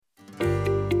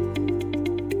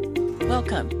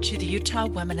Welcome to the Utah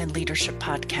Women in Leadership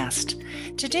Podcast.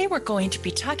 Today we're going to be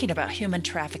talking about human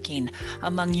trafficking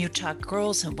among Utah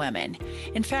girls and women.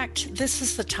 In fact, this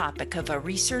is the topic of a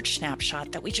research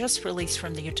snapshot that we just released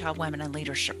from the Utah Women in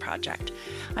Leadership Project.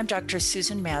 I'm Dr.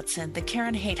 Susan Madsen, the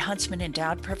Karen Haight Huntsman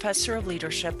Endowed Professor of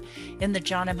Leadership in the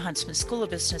John M. Huntsman School of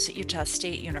Business at Utah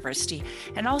State University,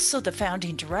 and also the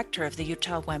founding director of the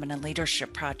Utah Women in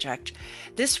Leadership Project.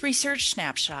 This research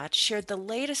snapshot shared the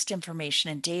latest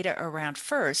information and data around,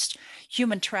 first,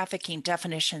 human trafficking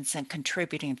definitions and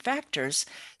contributing factors;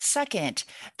 second,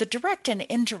 the direct and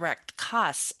indirect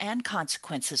costs and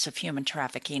consequences of human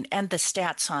trafficking and the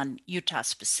stats on Utah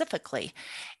specifically;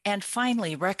 and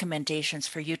finally, recommendations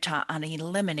for Utah on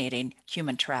eliminating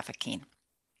human trafficking.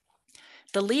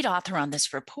 The lead author on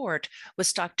this report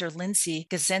was Dr. Lindsay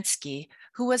Gazinski,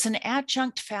 who was an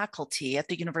adjunct faculty at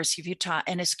the University of Utah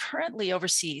and is currently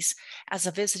overseas as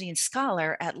a visiting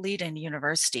scholar at Leiden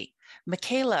University.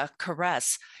 Michaela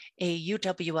Caress, a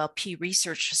UWLP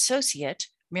research associate,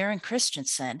 Maren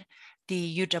Christensen,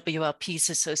 the UWLP's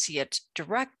associate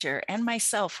director, and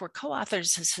myself were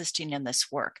co-authors assisting in this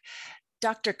work.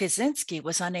 Dr. Gazinski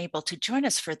was unable to join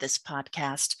us for this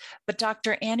podcast, but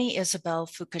Dr. Annie Isabel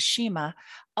Fukushima,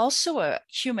 also a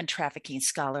human trafficking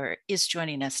scholar, is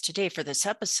joining us today for this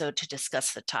episode to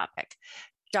discuss the topic.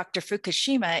 Dr.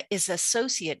 Fukushima is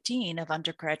Associate Dean of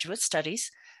Undergraduate Studies,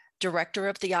 Director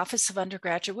of the Office of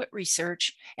Undergraduate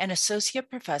Research, and Associate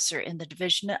Professor in the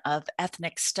Division of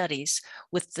Ethnic Studies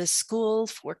with the School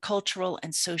for Cultural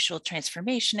and Social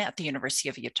Transformation at the University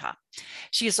of Utah.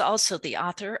 She is also the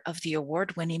author of the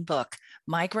award-winning book,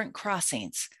 Migrant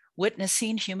Crossings: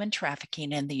 Witnessing Human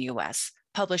Trafficking in the U.S.,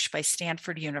 published by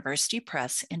Stanford University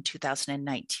Press in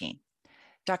 2019.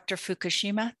 Dr.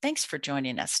 Fukushima, thanks for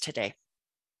joining us today.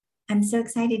 I'm so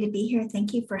excited to be here.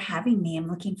 Thank you for having me. I'm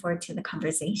looking forward to the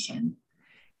conversation.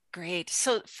 Great.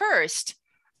 So first,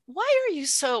 why are you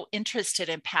so interested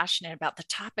and passionate about the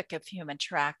topic of human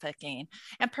trafficking,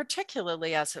 and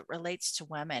particularly as it relates to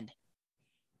women?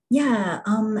 Yeah,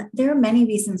 there are many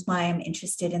reasons why I'm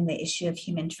interested in the issue of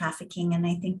human trafficking. And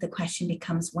I think the question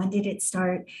becomes, when did it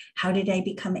start? How did I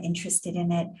become interested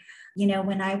in it? You know,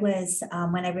 when I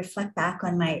reflect back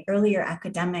on my earlier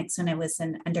academics, when I was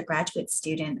an undergraduate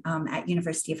student at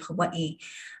University of Hawaii,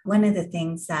 one of the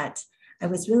things that I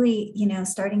was really,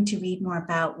 starting to read more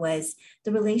about was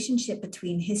the relationship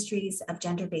between histories of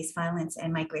gender-based violence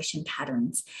and migration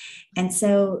patterns. And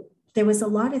so there was a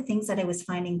lot of things that I was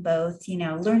finding, both,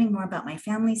 learning more about my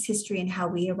family's history and how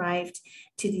we arrived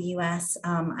to the U.S.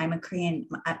 I'm Korean,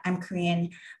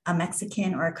 a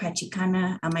Mexican, or a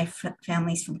Chicana. My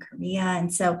family's from Korea.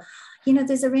 And so,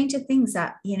 there's a range of things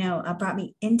that, brought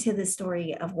me into the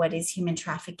story of what is human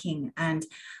trafficking. And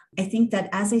I think that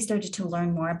as I started to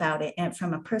learn more about it, and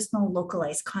from a personal,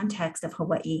 localized context of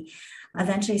Hawaii,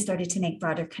 eventually started to make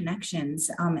broader connections.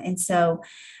 And so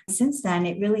since then,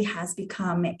 it really has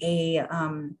become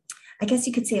I guess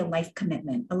you could say a life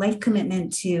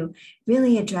commitment to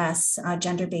really address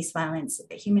gender-based violence,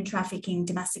 human trafficking,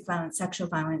 domestic violence, sexual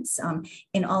violence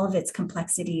in all of its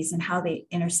complexities and how they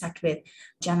intersect with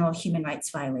general human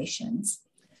rights violations.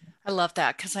 I love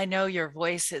that, because I know your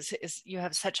voice is you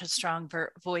have such a strong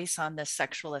voice on the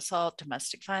sexual assault,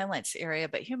 domestic violence area,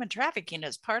 but human trafficking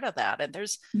is part of that. And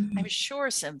there's, I'm sure,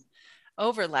 some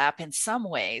overlap in some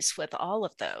ways with all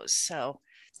of those. So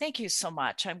thank you so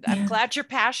much. I'm glad you're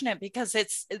passionate, because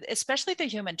it's, especially the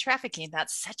human trafficking,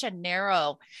 that's such a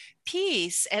narrow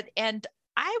piece. And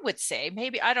I would say,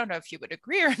 maybe, I don't know if you would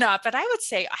agree or not, but I would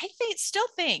say, still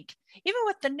think, even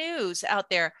with the news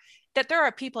out there, that there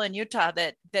are people in Utah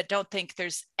that don't think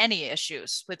there's any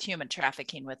issues with human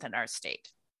trafficking within our state.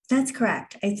 That's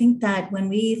correct. I think that when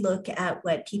we look at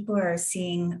what people are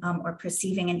seeing or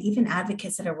perceiving, and even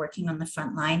advocates that are working on the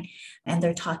front line, and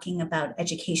they're talking about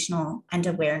educational and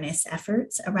awareness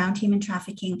efforts around human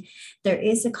trafficking, there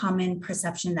is a common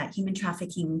perception that human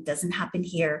trafficking doesn't happen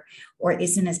here or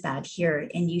isn't as bad here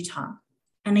in Utah.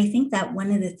 And I think that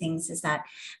one of the things is that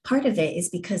part of it is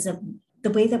because of the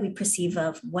way that we perceive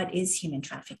of what is human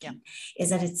trafficking,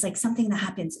 is that it's like something that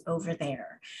happens over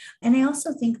there. And I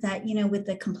also think that, with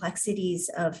the complexities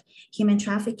of human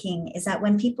trafficking, is that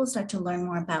when people start to learn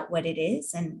more about what it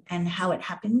is and how it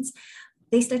happens,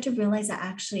 they start to realize that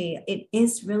actually it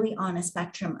is really on a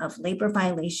spectrum of labor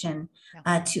violation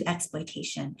to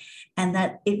exploitation, and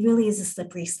that it really is a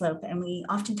slippery slope. And we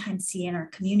oftentimes see in our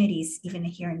communities, even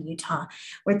here in Utah,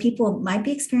 where people might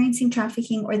be experiencing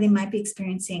trafficking, or they might be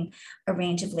experiencing a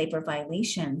range of labor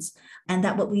violations. And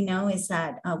that what we know is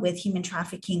that with human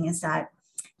trafficking is that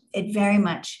it very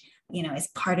much is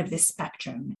part of this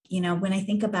spectrum. When I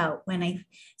think about when I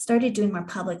started doing more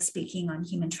public speaking on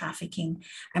human trafficking,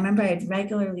 I remember I'd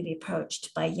regularly be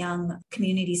approached by young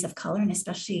communities of color, and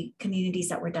especially communities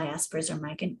that were diasporas or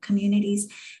migrant communities.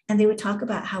 And they would talk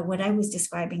about how what I was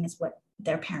describing is what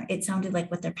it sounded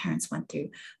like what their parents went through,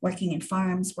 working in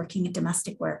farms, working in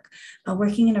domestic work,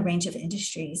 working in a range of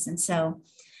industries. And so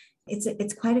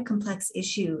it's quite a complex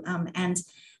issue. And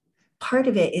part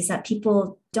of it is that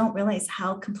people don't realize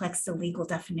how complex the legal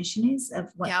definition is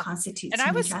of what constitutes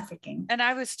human trafficking. And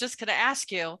I was just going to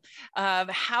ask you,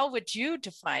 how would you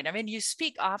define? I mean, you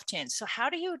speak often. So how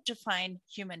do you define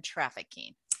human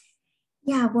trafficking?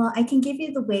 Yeah, well, I can give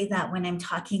you the way that when I'm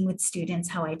talking with students,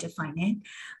 how I define it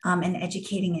and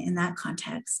educating it in that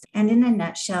context. And in a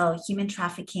nutshell, human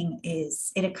trafficking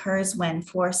it occurs when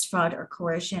force, fraud, or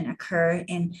coercion occur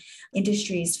in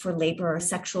industries for labor or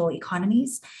sexual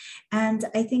economies. And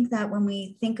I think that when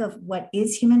we think of what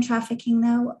is human trafficking,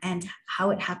 though, and how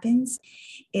it happens,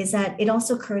 is that it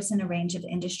also occurs in a range of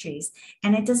industries.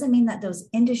 And it doesn't mean that those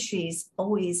industries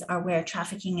always are where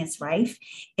trafficking is rife.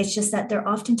 It's just that there are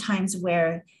often times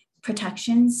where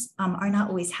protections are not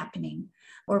always happening,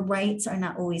 or rights are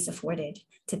not always afforded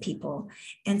to people.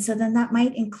 And so then that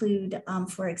might include,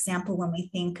 for example, when we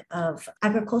think of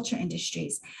agriculture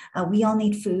industries, we all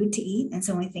need food to eat. And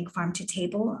so when we think farm to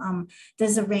table,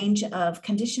 there's a range of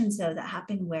conditions, though, that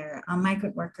happen where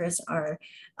migrant workers are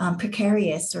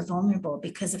precarious or vulnerable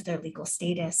because of their legal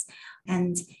status.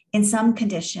 And in some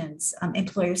conditions,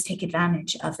 employers take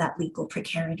advantage of that legal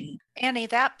precarity. Annie,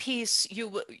 that piece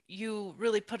you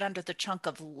really put under the chunk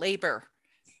of labor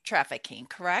trafficking,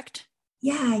 correct?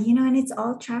 Yeah, and it's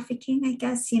all trafficking, I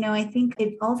guess. I think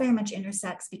it all very much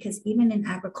intersects, because even in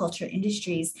agriculture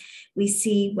industries, we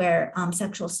see where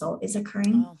sexual assault is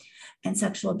occurring and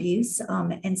sexual abuse.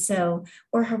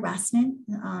 Or harassment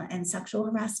and sexual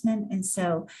harassment.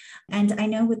 And I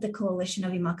know with the Coalition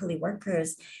of Immokalee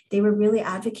Workers, they were really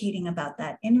advocating about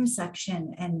that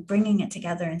intersection and bringing it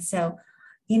together. And so,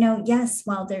 yes,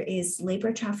 while there is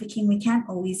labor trafficking, we can't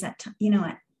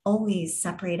always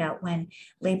separate out when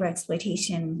labor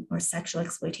exploitation or sexual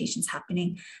exploitation is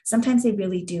happening. Sometimes they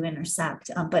really do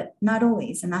intersect, but not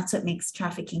always. And that's what makes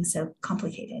trafficking so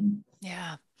complicated.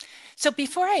 Yeah. So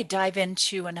before I dive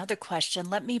into another question,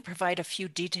 let me provide a few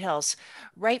details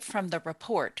right from the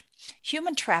report.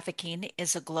 Human trafficking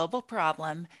is a global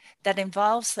problem that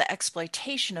involves the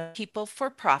exploitation of people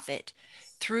for profit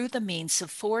through the means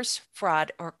of force,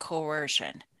 fraud, or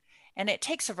coercion. And it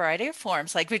takes a variety of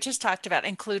forms, like we just talked about,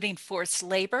 including forced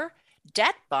labor,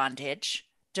 debt bondage,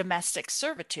 domestic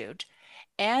servitude,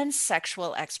 and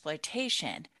sexual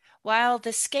exploitation. While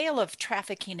the scale of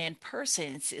trafficking in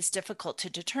persons is difficult to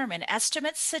determine,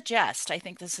 estimates suggest, I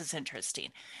think this is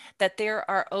interesting, that there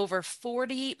are over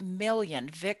 40 million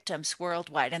victims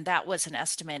worldwide, and that was an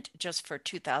estimate just for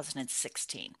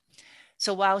 2016.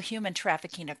 So while human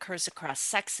trafficking occurs across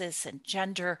sexes and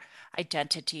gender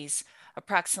identities,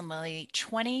 approximately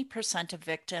 20% of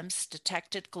victims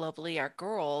detected globally are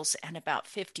girls, and about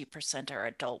 50% are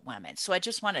adult women. So I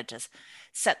just wanted to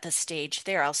set the stage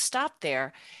there. I'll stop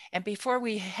there. And before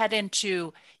we head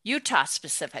into Utah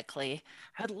specifically,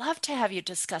 I'd love to have you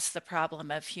discuss the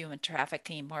problem of human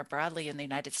trafficking more broadly in the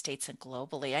United States and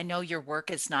globally. I know your work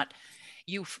is not,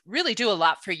 you really do a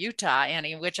lot for Utah,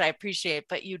 Annie, which I appreciate,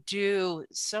 but you do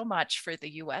so much for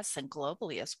the US and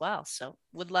globally as well. So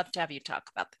would love to have you talk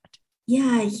about that.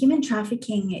 Yeah, human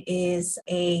trafficking is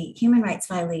a human rights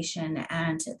violation,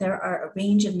 and there are a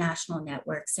range of national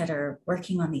networks that are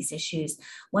working on these issues.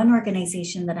 One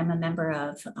organization that I'm a member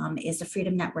of is the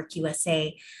Freedom Network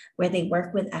USA, where they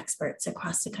work with experts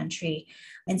across the country.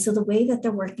 And so the way that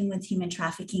they're working with human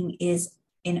trafficking is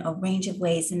in a range of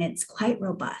ways, and it's quite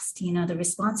robust. The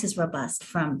response is robust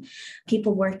from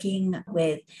people working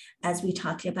with, as we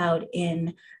talked about,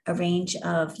 in a range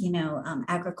of,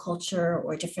 agriculture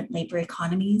or different labor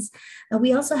economies.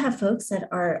 We also have folks that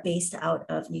are based out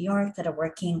of New York that are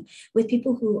working with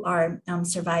people who are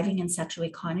surviving in sexual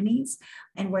economies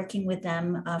and working with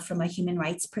them from a human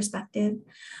rights perspective.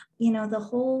 The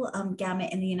whole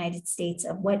gamut in the United States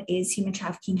of what is human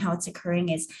trafficking, how it's occurring,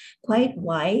 is quite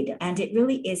wide, and it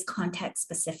really is context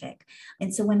specific.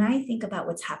 And so when I think about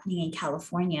what's happening in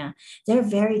California, there are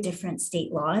very different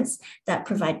state laws that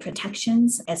provide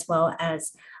protections, as well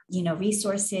as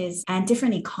resources and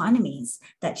different economies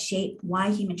that shape why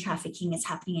human trafficking is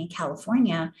happening in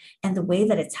California and the way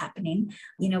that it's happening.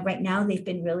 Right now they've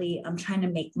been really trying to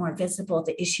make more visible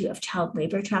the issue of child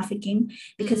labor trafficking,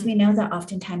 because we know that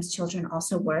oftentimes children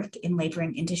also work in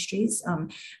laboring industries.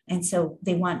 And so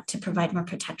they want to provide more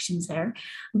protections there.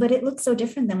 But it looks so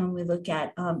different than when we look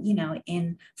at,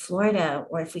 in Florida,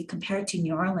 or if we compare it to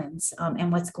New Orleans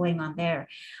and what's going on there.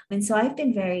 And so I've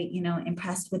been very,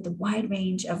 impressed with the wide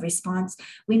range of response.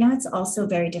 We know it's also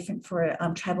very different for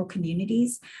tribal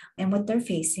communities and what they're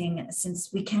facing,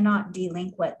 since we cannot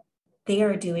de-link what they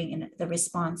are doing in the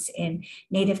response in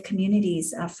Native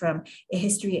communities from a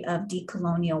history of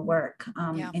decolonial work.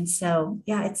 And so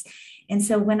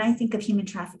when I think of human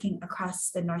trafficking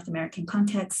across the North American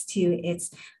context to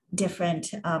its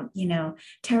different,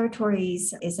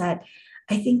 territories, is that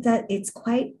I think that it's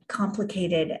quite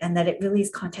complicated and that it really is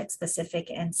context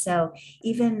specific. And so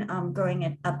even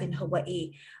growing up in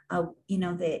Hawaii,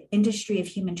 the industry of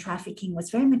human trafficking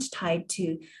was very much tied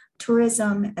to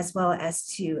tourism as well as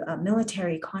to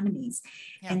military economies.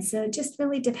 Yeah. And so it just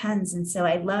really depends. And so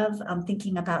I love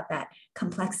thinking about that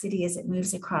complexity as it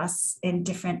moves across in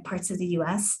different parts of the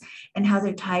US and how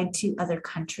they're tied to other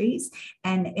countries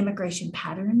and immigration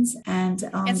patterns. And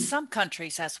in some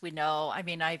countries, as we know,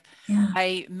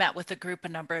 I met with a group a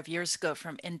number of years ago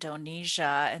from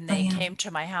Indonesia, and they came to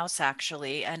my house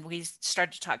actually, and we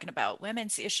started talking about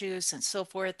women's issues and so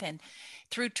forth, and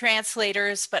through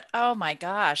translators. But oh my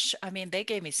gosh, they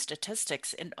gave me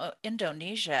statistics in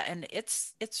Indonesia, and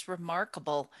it's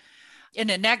remarkable in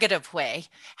a negative way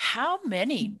how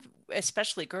many,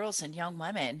 especially girls and young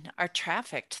women, are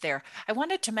trafficked there. I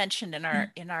wanted to mention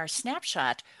in our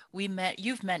snapshot,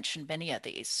 you've mentioned many of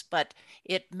these, but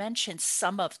it mentions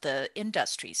some of the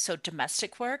industries. So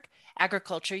domestic work,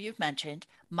 agriculture, you've mentioned,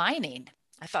 mining.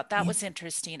 I thought that was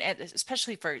interesting,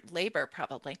 especially for labor,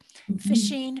 probably.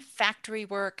 Fishing, factory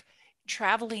work,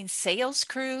 traveling sales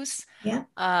crews,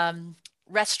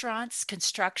 restaurants,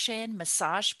 construction,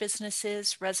 massage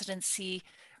businesses, residences,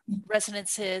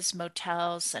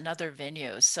 motels, and other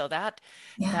venues. So that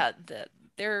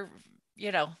there,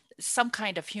 some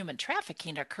kind of human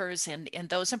trafficking occurs in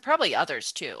those, and probably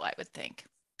others too, I would think.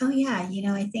 Oh, yeah.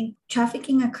 I think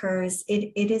trafficking occurs.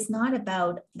 It is not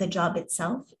about the job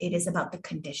itself. It is about the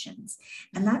conditions.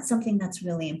 And that's something that's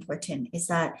really important, is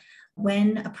that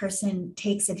when a person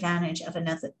takes advantage of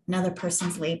another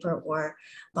person's labor or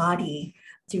body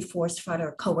through force, fraud,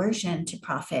 or coercion to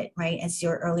profit, right, as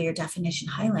your earlier definition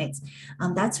highlights,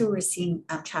 that's where we're seeing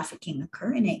trafficking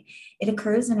occur. And it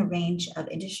occurs in a range of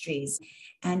industries.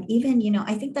 And even,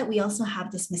 I think that we also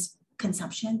have this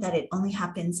misconception that it only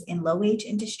happens in low-wage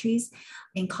industries.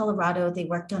 In Colorado, they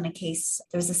worked on a case.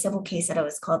 There was a civil case that I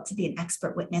was called to be an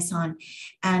expert witness on.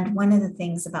 And one of the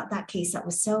things about that case that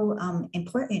was so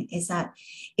important is that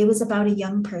it was about a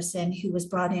young person who was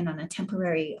brought in on a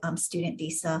temporary student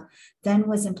visa, then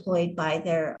was employed by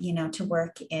their, to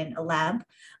work in a lab,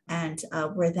 and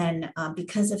were then,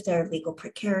 because of their legal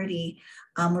precarity,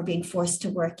 were being forced to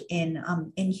work in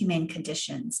inhumane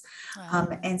conditions. Wow.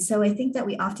 And so I think that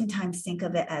we oftentimes think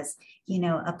of it as,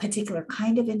 a particular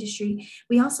kind of industry.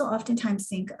 We also oftentimes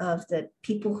think of the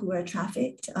people who are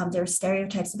trafficked. There are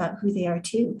stereotypes about who they are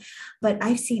too. But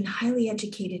I've seen highly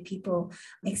educated people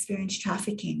experience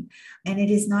trafficking. And it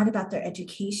is not about their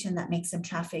education that makes them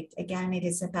trafficked. Again, it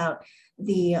is about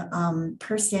the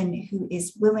person who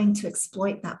is willing to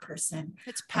exploit that person.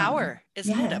 It's power.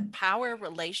 Isn't it a power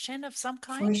relation of some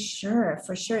kind? For sure.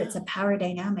 Yeah. It's a power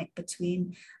dynamic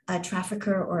between a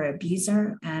trafficker or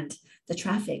abuser and the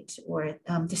trafficked or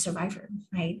the survivor,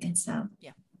 right? And so,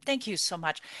 yeah. Thank you so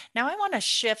much. Now I want to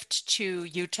shift to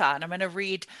Utah, and I'm going to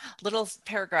read a little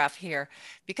paragraph here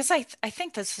because I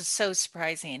think this is so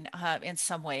surprising in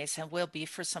some ways, and will be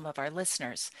for some of our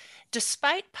listeners.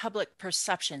 Despite public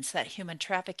perceptions that human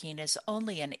trafficking is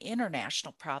only an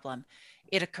international problem,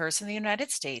 it occurs in the United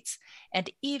States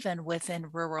and even within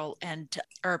rural and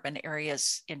urban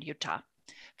areas in Utah.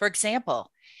 For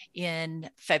example, in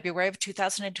February of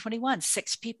 2021,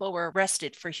 6 people were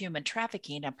arrested for human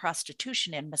trafficking and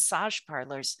prostitution in massage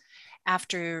parlors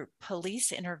after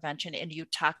police intervention in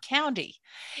Utah County.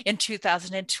 In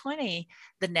 2020,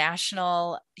 the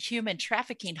National Human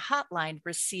Trafficking Hotline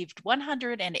received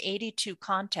 182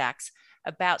 contacts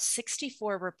about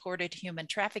 64 reported human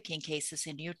trafficking cases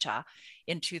in Utah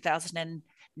in 2019.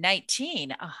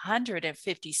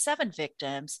 157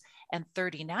 victims, and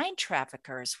 39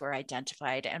 traffickers were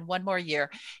identified. And one more year.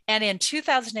 And in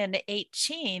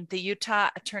 2018, the Utah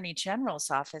Attorney General's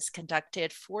office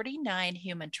conducted 49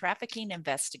 human trafficking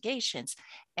investigations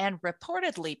and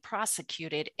reportedly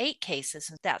prosecuted 8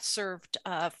 cases that served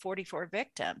 44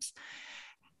 victims.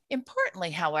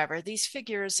 Importantly, however, these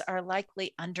figures are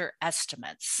likely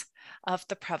underestimates of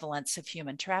the prevalence of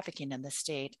human trafficking in the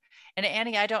state. And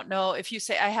Annie, I don't know if you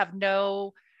say, I have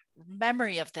no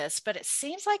memory of this, but it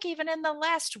seems like even in the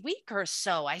last week or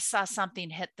so, I saw something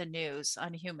hit the news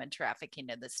on human trafficking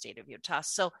in the state of Utah.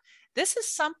 So this is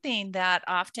something that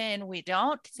often we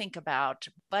don't think about,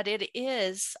 but it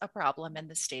is a problem in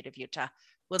the state of Utah.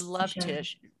 Would love to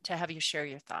have you share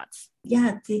your thoughts.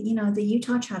 Yeah, the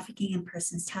Utah Trafficking in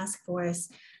Persons Task Force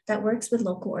that works with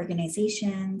local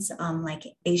organizations like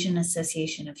Asian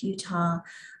Association of Utah,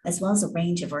 as well as a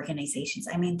range of organizations.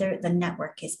 I mean, the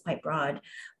network is quite broad,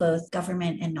 both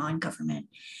government and non-government.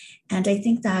 And I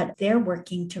think that they're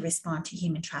working to respond to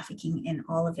human trafficking in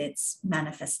all of its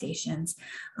manifestations.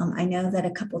 I know that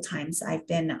a couple of times I've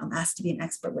been asked to be an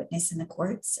expert witness in the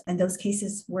courts, and those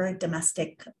cases were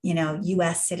domestic,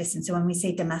 U.S. citizens. So when we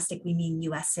say domestic, we mean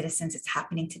U.S. citizens. It's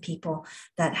happening to people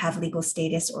that have legal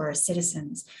status or are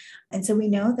citizens. And so we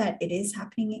know that it is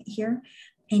happening here.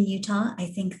 In Utah, I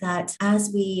think that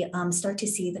as we start to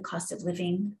see the cost of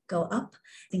living go up,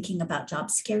 thinking about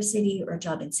job scarcity or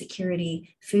job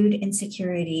insecurity, food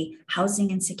insecurity,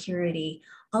 housing insecurity,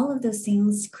 all of those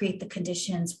things create the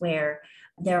conditions where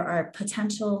there are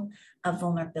potential of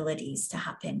vulnerabilities to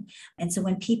happen. And so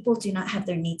when people do not have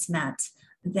their needs met,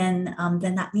 then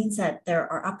that means that there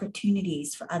are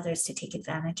opportunities for others to take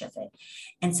advantage of it.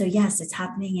 And so, yes, it's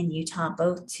happening in Utah,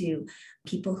 both to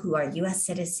people who are US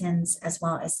citizens, as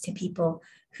well as to people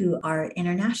who are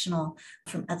international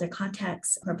from other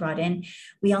contexts who are brought in.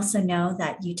 We also know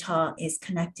that Utah is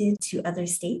connected to other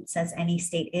states, as any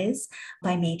state is,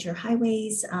 by major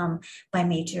highways, by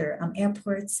major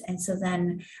airports. And so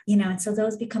then, and so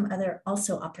those become other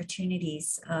also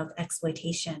opportunities of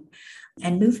exploitation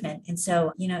and movement. And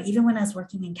so, even when I was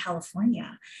working in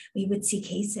California, we would see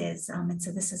cases. And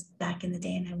so this is back in the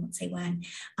day, and I won't say when,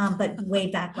 but way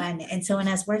back when. And so when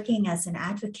I was working as an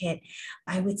advocate,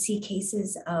 I would see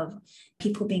cases of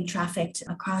people being trafficked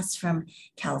across from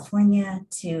California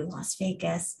to Las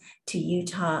Vegas to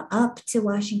Utah, up to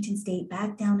Washington State,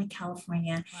 back down to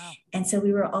California. Wow. And so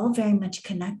we were all very much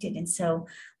connected. And so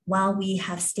while we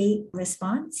have state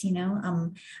response,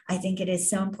 I think it is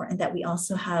so important that we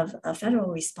also have a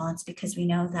federal response, because we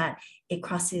know that it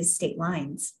crosses state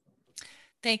lines.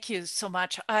 Thank you so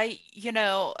much.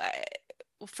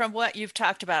 From what you've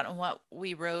talked about and what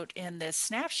we wrote in this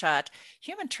snapshot,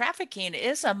 human trafficking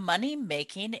is a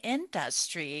money-making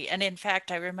industry. And in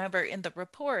fact, I remember in the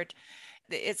report,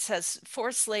 it says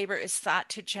forced labor is thought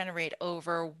to generate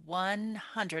over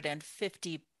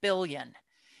 150 billion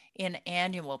in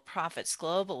annual profits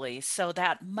globally. So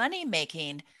that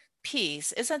money-making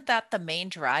piece, isn't that the main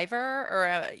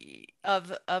driver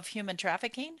of human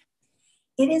trafficking?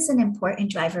 It is an important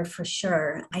driver for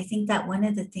sure. I think that one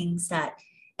of the things that,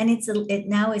 and it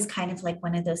now is kind of like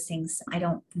one of those things, I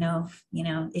don't know if,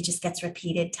 it just gets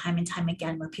repeated time and time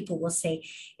again, where people will say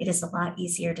it is a lot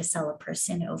easier to sell a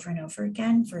person over and over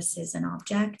again versus an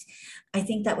object. I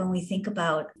think that when we think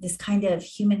about this kind of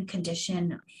human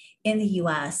condition in the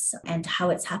US and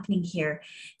how it's happening here,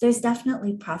 there's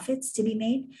definitely profits to be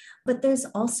made, but there's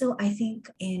also, I think,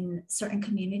 in certain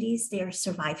communities, they are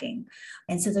surviving.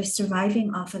 And so they're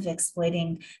surviving off of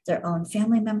exploiting their own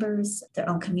family members, their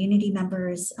own community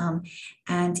members,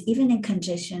 and even in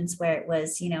conditions where it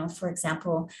was, for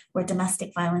example, where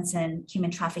domestic violence and human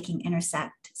trafficking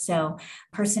intersect. So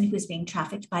a person who is being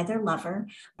trafficked by their lover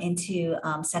into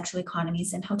sexual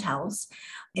economies and hotels,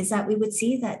 is that we would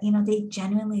see that, they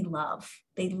genuinely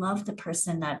they love the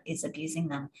person that is abusing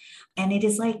them. And it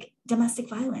is like domestic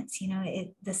violence,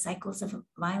 the cycles of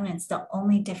violence. The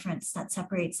only difference that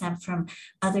separates them from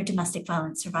other domestic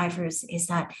violence survivors is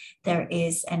that there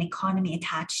is an economy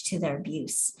attached to their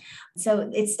abuse. So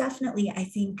it's definitely, I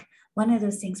think, one of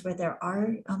those things where there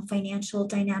are financial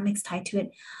dynamics tied to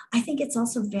it. I think it's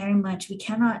also very much, we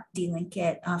cannot delink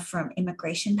it from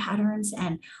immigration patterns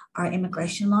and our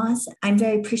immigration laws. I'm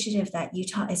very appreciative that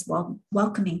Utah is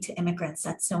welcoming to immigrants.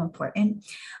 That's so important.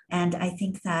 And I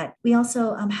think that we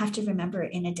also have to remember,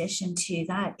 in addition to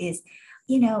that, is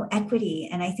equity.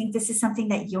 And I think this is something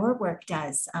that your work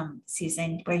does,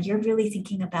 Susan, where you're really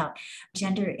thinking about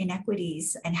gender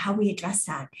inequities and how we address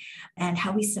that and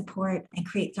how we support and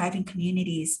create thriving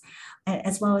communities,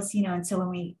 as well as, and so when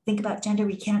we think about gender,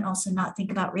 we can't also not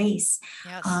think about race.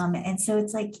 Yes. And so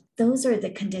it's like those are the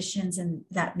conditions and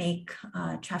that make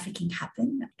trafficking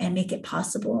happen and make it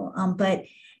possible. But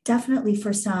definitely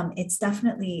for some, it's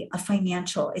definitely a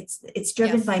financial, it's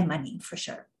driven Yes. by money for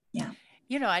sure. Yeah.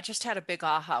 I just had a big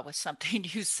aha with something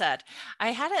you said.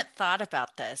 I hadn't thought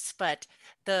about this, but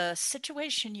the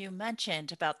situation you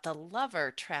mentioned about the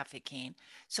lover trafficking,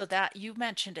 so that you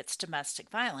mentioned it's domestic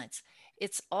violence,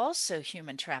 it's also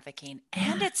human trafficking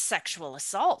and Yeah. it's sexual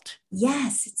assault.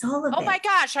 Yes, it's all of Oh my it.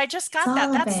 gosh, I just It's got that.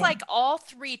 all of That's it. like all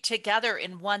three together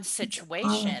in one It's all of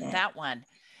situation, it. that one.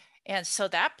 And so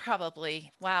that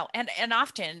probably, wow. And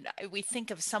often we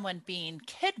think of someone being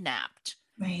kidnapped,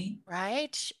 Right.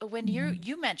 right? When Mhm.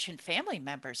 you mentioned family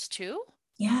members too.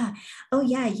 Yeah. Oh,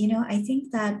 yeah. I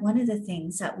think that one of the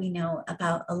things that we know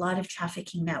about a lot of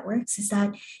trafficking networks is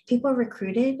that people are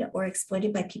recruited or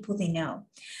exploited by people they know.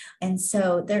 And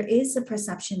so there is a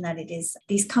perception that it is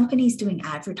these companies doing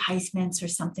advertisements or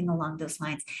something along those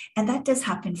lines. And that does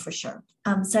happen for sure.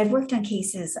 So I've worked on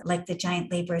cases like the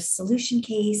Giant Labor Solution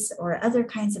case or other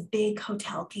kinds of big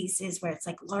hotel cases where it's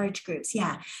like large groups.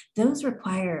 Yeah, those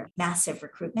require massive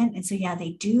recruitment. And so, yeah,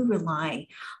 they do rely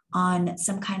on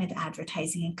some kind of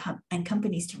advertising and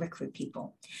companies to recruit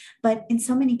people. But in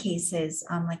so many cases,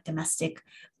 like domestic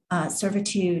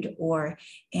servitude or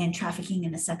in trafficking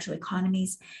in the sexual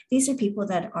economies, these are people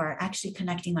that are actually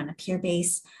connecting on a peer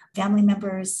base, family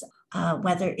members,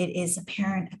 whether it is a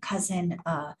parent, a cousin,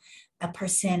 a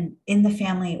person in the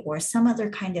family, or some other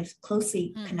kind of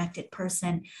closely connected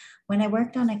person. When I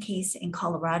worked on a case in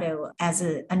Colorado as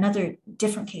another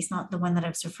different case, not the one that I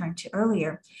was referring to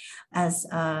earlier, as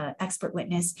an expert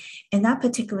witness, in that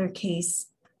particular case,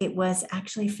 it was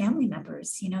actually family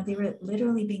members. They were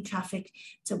literally being trafficked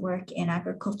to work in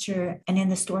agriculture and in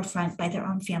the storefront by their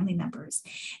own family members.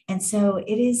 And so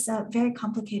it is very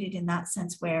complicated in that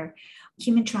sense, where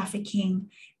human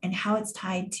trafficking and how it's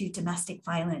tied to domestic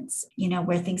violence,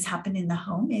 where things happen in the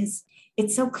home,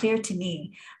 it's so clear to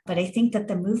me. But I think that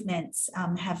the movements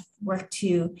have worked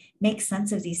to make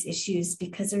sense of these issues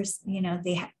because there's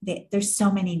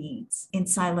so many needs in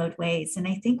siloed ways. And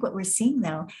I think what we're seeing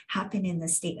though happen in the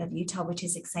state of Utah, which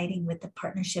is exciting with the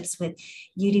partnerships with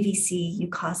UDVC,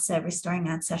 UCASA, Restoring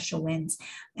Ancestral Winds,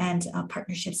 and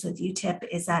partnerships with UTIP,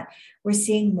 is that we're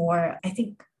seeing more, I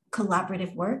think,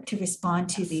 collaborative work to respond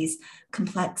to these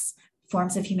complex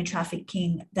forms of human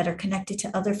trafficking that are connected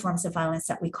to other forms of violence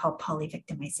that we call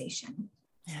polyvictimization.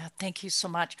 Yeah, thank you so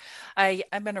much.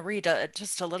 I'm going to read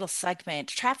just a little segment.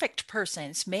 Trafficked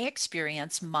persons may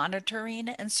experience monitoring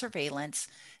and surveillance,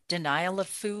 denial of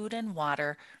food and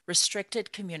water,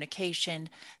 restricted communication,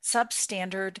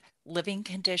 substandard living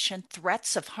condition,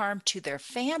 threats of harm to their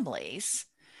families,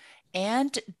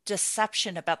 and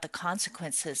deception about the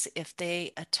consequences if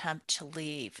they attempt to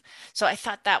leave. So I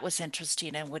thought that was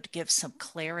interesting and would give some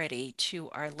clarity to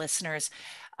our listeners.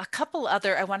 A couple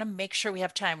other, I want to make sure we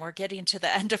have time. We're getting to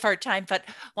the end of our time, but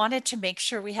wanted to make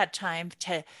sure we had time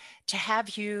to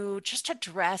have you just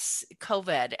address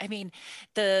COVID. I mean,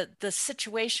 the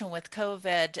situation with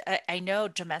COVID, I know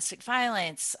domestic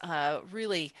violence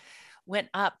really went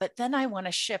up, but then I want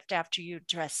to shift after you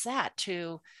address that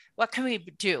to what can we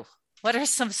do? What are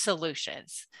some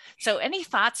solutions? So any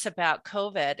thoughts about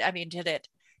COVID? I mean, did it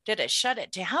shut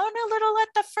it down a little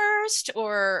at the first,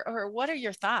 or what are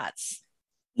your thoughts?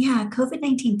 Yeah,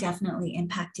 COVID-19 definitely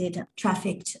impacted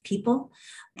trafficked people.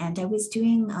 And I was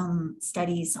doing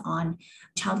studies on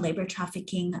child labor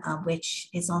trafficking, which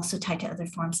is also tied to other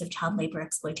forms of child labor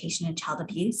exploitation and child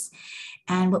abuse.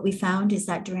 And what we found is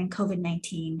that during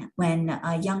COVID-19, when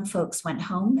young folks went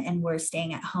home and were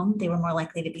staying at home, they were more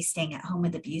likely to be staying at home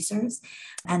with abusers.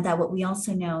 And that what we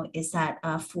also know is that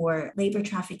for labor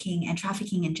trafficking and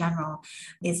trafficking in general,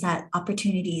 is that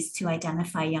opportunities to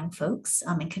identify young folks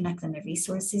and connect them to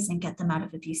resources and get them out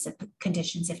of abusive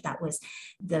conditions, if that was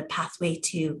the pathway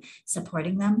to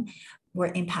supporting them,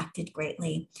 were impacted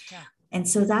greatly. Yeah. And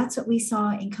so that's what we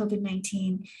saw in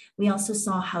COVID-19. We also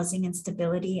saw housing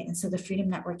instability. And so the Freedom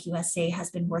Network USA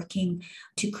has been working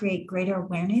to create greater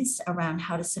awareness around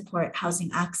how to support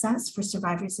housing access for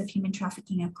survivors of human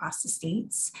trafficking across the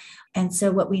states. And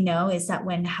so what we know is that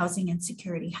when housing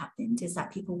insecurity happened, is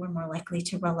that people were more likely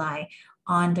to rely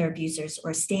on their abusers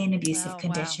or stay in abusive Oh, wow.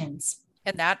 conditions.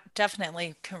 And that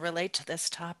definitely can relate to this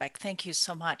topic. Thank you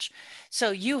so much. So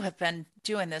you have been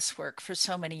doing this work for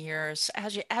so many years.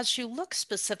 As you look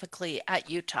specifically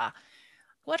at Utah,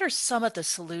 What are some of the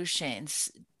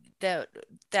solutions that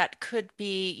that could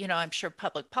be, I'm sure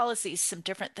public policies, some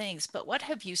different things, but what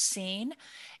have you seen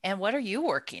and what are you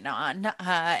working on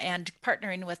and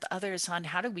partnering with others on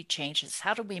how do we change this?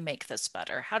 How do we make this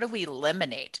better? How do we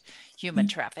eliminate human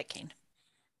trafficking?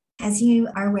 As you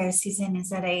are aware, Susan, is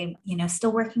that I,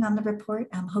 still working on the report.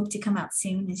 Hope to come out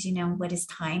soon, as you know, what is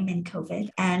time in COVID.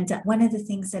 And one of the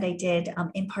things that I did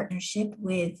in partnership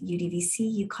with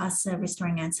UDVC, UCASA,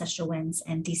 Restoring Ancestral Winds,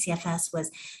 and DCFS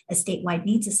was a statewide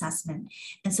needs assessment.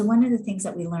 And so one of the things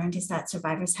that we learned is that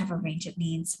survivors have a range of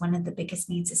needs. One of the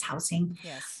biggest needs is housing.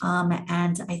 Yes.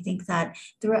 And I think that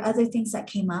there were other things that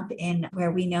came up in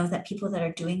where we know that people that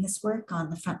are doing this work on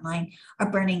the front line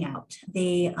are burning out.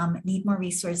 They need more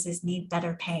resources, need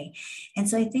better pay. And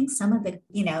so I think some of the,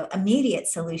 immediate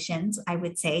solutions, I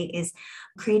would say, is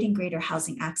creating greater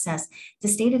housing access. The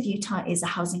state of Utah is a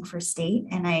housing first state,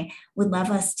 and I would love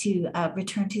us to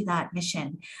return to that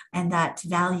mission and that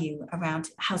value around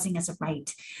housing as a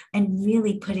right and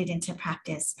really put it into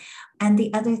practice. And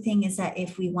the other thing is that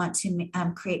if we want to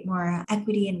create more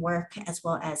equity in work as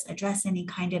well as address any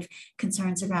kind of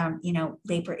concerns around,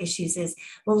 labor issues, is,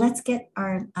 well, let's get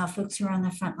our folks who are on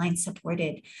the front line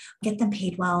supported, get them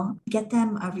paid well, get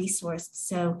them resourced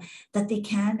so that they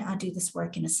can do this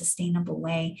work in a sustainable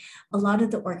way. A lot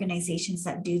of the organizations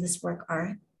that do this work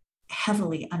are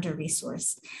heavily under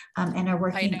resourced and are I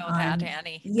working know that, on,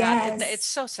 Annie. It's yes.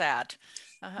 so sad.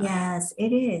 Uh-huh. Yes,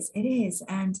 it is. It is.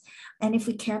 And if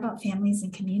we care about families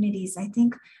and communities, I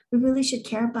think we really should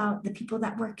care about the people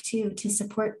that work too, to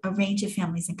support a range of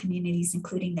families and communities,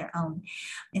 including their own.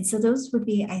 And so those would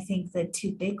be, I think, the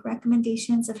two big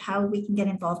recommendations of how we can get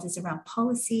involved is around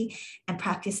policy and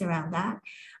practice around that.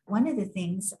 One of the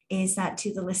things is that,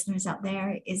 to the listeners out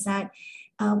there, is that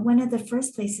one of the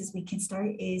first places we can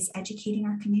start is educating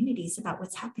our communities about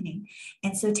what's happening.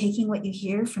 And so taking what you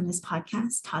hear from this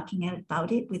podcast, talking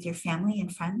about it with your family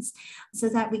and friends, so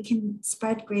that we can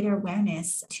spread greater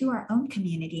awareness to our own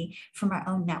community from our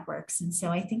own networks. And so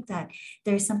I think that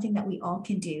there's something that we all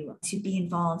can do to be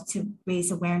involved, to raise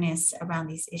awareness around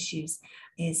these issues,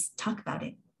 is talk about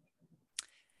it.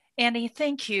 Annie,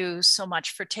 thank you so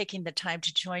much for taking the time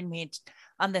to join me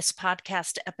on this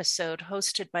podcast episode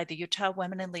hosted by the Utah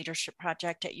Women in Leadership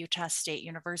Project at Utah State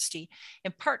University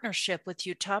in partnership with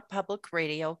Utah Public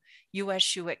Radio,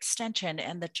 USU Extension,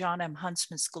 and the John M.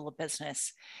 Huntsman School of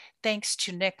Business. Thanks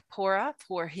to Nick Pora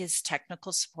for his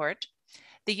technical support.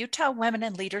 The Utah Women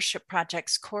in Leadership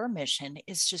Project's core mission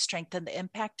is to strengthen the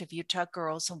impact of Utah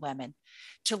girls and women.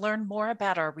 To learn more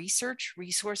about our research,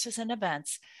 resources, and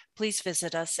events, please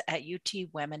visit us at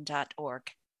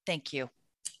utwomen.org. Thank you.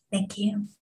 Thank you.